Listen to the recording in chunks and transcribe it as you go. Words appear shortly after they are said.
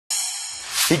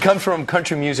He comes from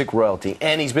country music royalty,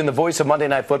 and he's been the voice of Monday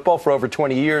Night Football for over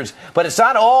 20 years. But it's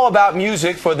not all about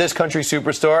music for this country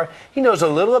superstar. He knows a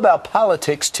little about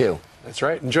politics, too. That's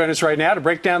right. And join us right now to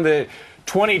break down the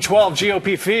 2012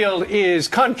 GOP field is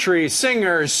country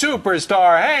singer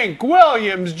superstar Hank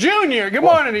Williams Jr. Good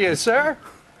morning to you, sir.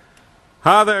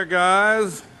 Hi there,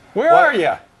 guys. Where are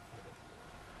you?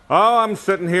 Oh, I'm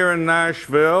sitting here in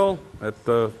Nashville at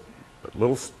the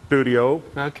little studio.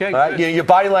 Okay. Your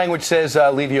body language says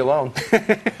leave you alone.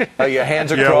 Your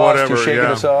hands are crossed, whatever, you're shaking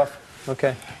us off.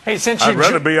 Okay. Hey, since I'd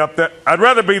rather be up there. I'd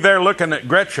rather be there looking at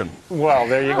Gretchen. Well,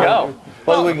 there you go.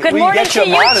 Well, Good morning to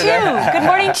you, too. Good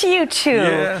morning to you, too.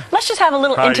 Yeah. Let's just have a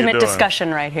little How you intimate doing?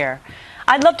 discussion right here.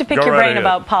 I'd love to pick Go your right brain ahead.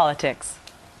 about politics.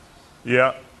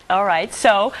 Yeah. All right.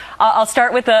 So I'll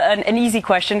start with an easy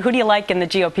question. Who do you like in the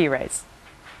GOP race?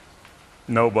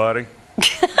 Nobody.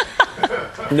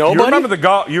 Nobody? You remember the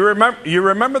golf? You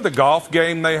remember the golf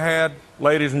game they had,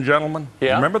 ladies and gentlemen?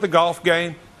 Yeah. Remember the golf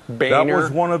game? Boehner. That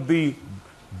was one of the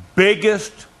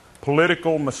biggest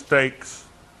political mistakes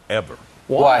ever.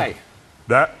 Why?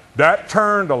 That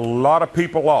turned a lot of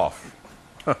people off.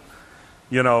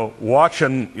 You know,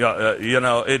 watching.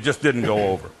 It just didn't go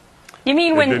over. You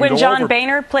mean when John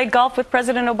Boehner played golf with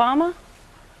President Obama?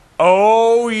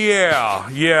 Oh,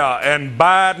 yeah, and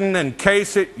Biden and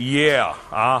Kasich, yeah,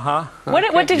 uh-huh.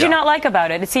 What did you not like about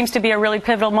it? It seems to be a really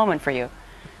pivotal moment for you.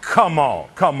 Come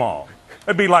on.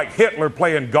 It'd be like Hitler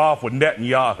playing golf with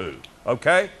Netanyahu,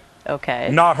 okay? Okay.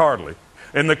 Not hardly.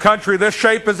 In the country this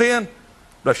shape is in,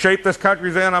 the shape this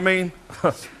country's in, I mean,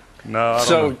 no, I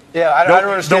don't know. Yeah, I don't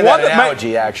understand that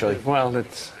analogy, actually. Well,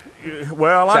 it's...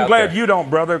 Well, I'm out glad there. you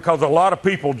don't, brother, because a lot of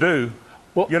people do.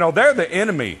 Well, you know, they're the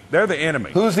enemy. They're the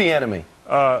enemy. Who's the enemy?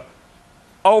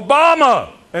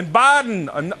 Obama and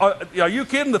Biden. Are you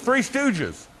kidding? The Three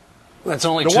Stooges. that's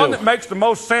only The two. one that makes the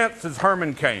most sense is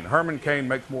Herman Cain. Herman Cain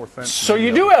makes more sense. So than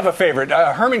you the do other. have a favorite,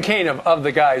 Herman Cain of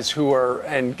the guys who are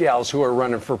and gals who are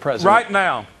running for president. Right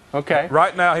now. Okay.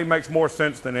 Right now, he makes more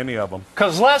sense than any of them.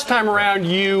 Because last time around,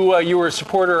 you were a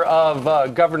supporter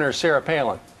of Governor Sarah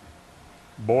Palin.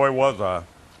 Boy, was I.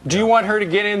 Do you want her to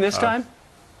get in this time?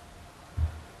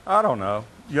 I don't know.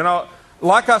 You know,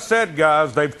 like I said,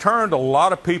 guys, they've turned a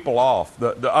lot of people off.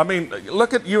 I mean,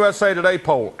 look at USA Today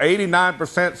poll.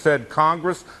 89% said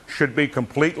Congress should be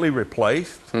completely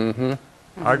replaced. Mm-hmm.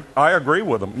 I agree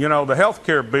with them. You know, the health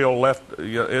care bill left,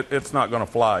 it's not going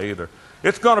to fly either.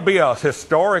 It's going to be a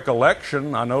historic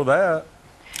election. I know that.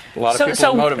 A lot of people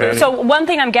are motivated. So one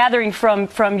thing I'm gathering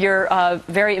from your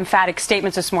very emphatic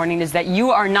statements this morning is that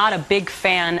you are not a big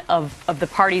fan of the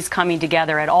parties coming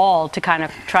together at all to kind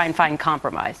of try and find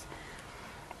compromise.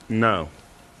 No.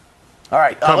 All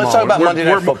right, let's talk about Monday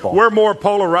Night Football. We're more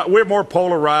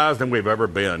polarized than we've ever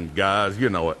been, guys. You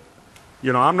know it.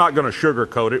 You know, I'm not going to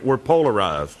sugarcoat it. We're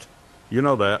polarized. You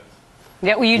know that.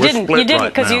 Yeah, well, you We're didn't split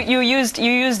right because now. you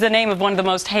used the name of one of the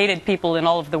most hated people in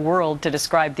all of the world to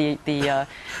describe I Well,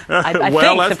 think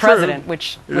that's the president, true.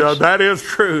 which that is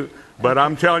true. But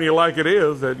I'm telling you like it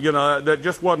is that that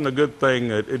just wasn't a good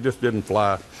thing. It just didn't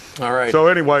fly. All right. So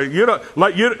anyway,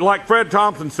 like Fred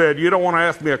Thompson said, you don't want to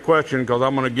ask me a question because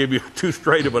I'm going to give you too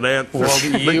straight of an answer.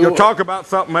 Well, But you'll talk about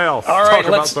something else. All right,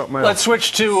 let's let's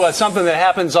switch to something that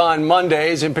happens on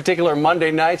Mondays, in particular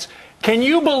Monday nights. Can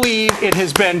you believe it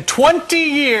has been 20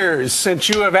 years since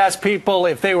you have asked people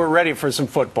if they were ready for some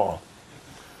football?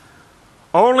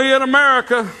 Only in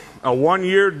America, a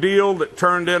one-year deal that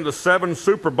turned into 7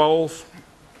 Super Bowls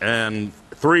and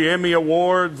 3 Emmy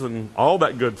Awards and all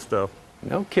that good stuff.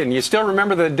 No kidding. You still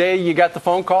remember the day you got the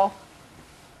phone call?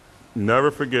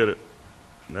 Never forget it.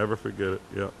 Never forget it,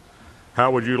 yeah. How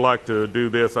would you like to do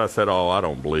this? I said, oh, I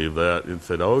don't believe that. It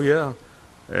said, oh, yeah.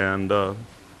 And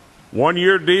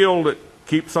one-year deal that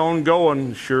keeps on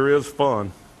going sure is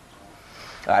fun.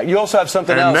 You also have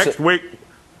something And else. next week,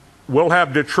 we'll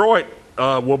have Detroit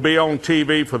will be on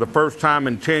TV for the first time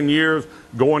in 10 years,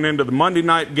 going into the Monday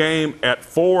night game at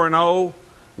 4-0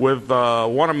 with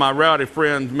one of my rowdy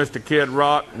friends, Mr. Kid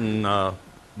Rock, and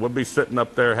we'll be sitting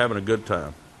up there having a good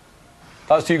time.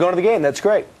 Oh, so you're going to the game. That's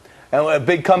great. And a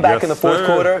big comeback Yes, in the fourth sir.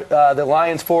 quarter. The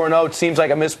Lions 4-0. It seems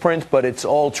like a misprint, but it's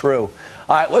all true.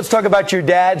 All right, let's talk about your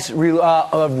dad's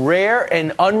rare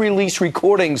and unreleased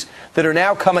recordings that are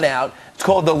now coming out. It's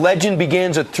called The Legend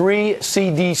Begins, a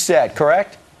 3-CD set,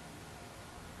 correct?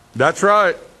 That's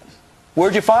right.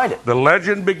 Where'd you find it? The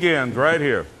Legend Begins right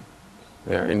here.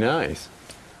 Very nice.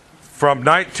 From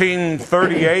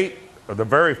 1938, the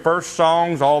very first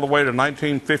songs, all the way to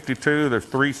 1952. There's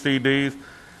 3 CDs.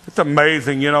 It's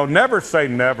amazing, you know, never say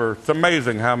never. It's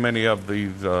amazing how many of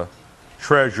these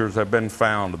treasures have been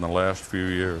found in the last few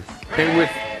years. And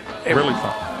Really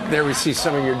fun. There we see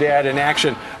some of your dad in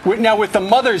action. Now, with the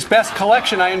Mother's Best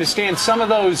collection, I understand some of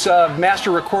those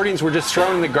master recordings were just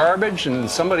thrown in the garbage, and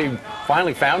somebody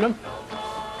finally found them.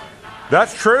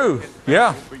 That's true.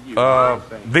 Yeah.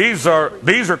 These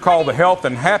are called the Health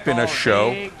and Happiness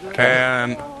Show,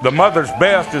 and the Mother's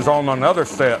Best is on another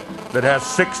set that has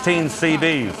 16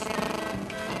 CDs.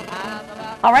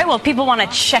 All right, well, if people want to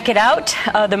check it out,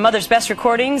 the Mother's Best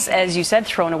recordings, as you said,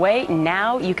 thrown away.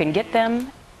 Now you can get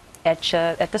them at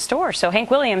the store. So,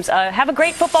 Hank Williams, have a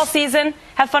great football season.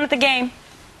 Have fun at the game.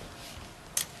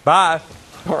 Bye.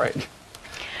 All right.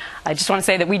 I just want to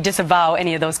say that we disavow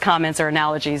any of those comments or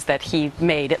analogies that he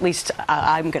made. At least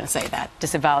I'm going to say that.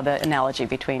 Disavow the analogy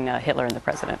between Hitler and the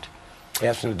president.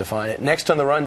 Asked him to define it. Next on the run.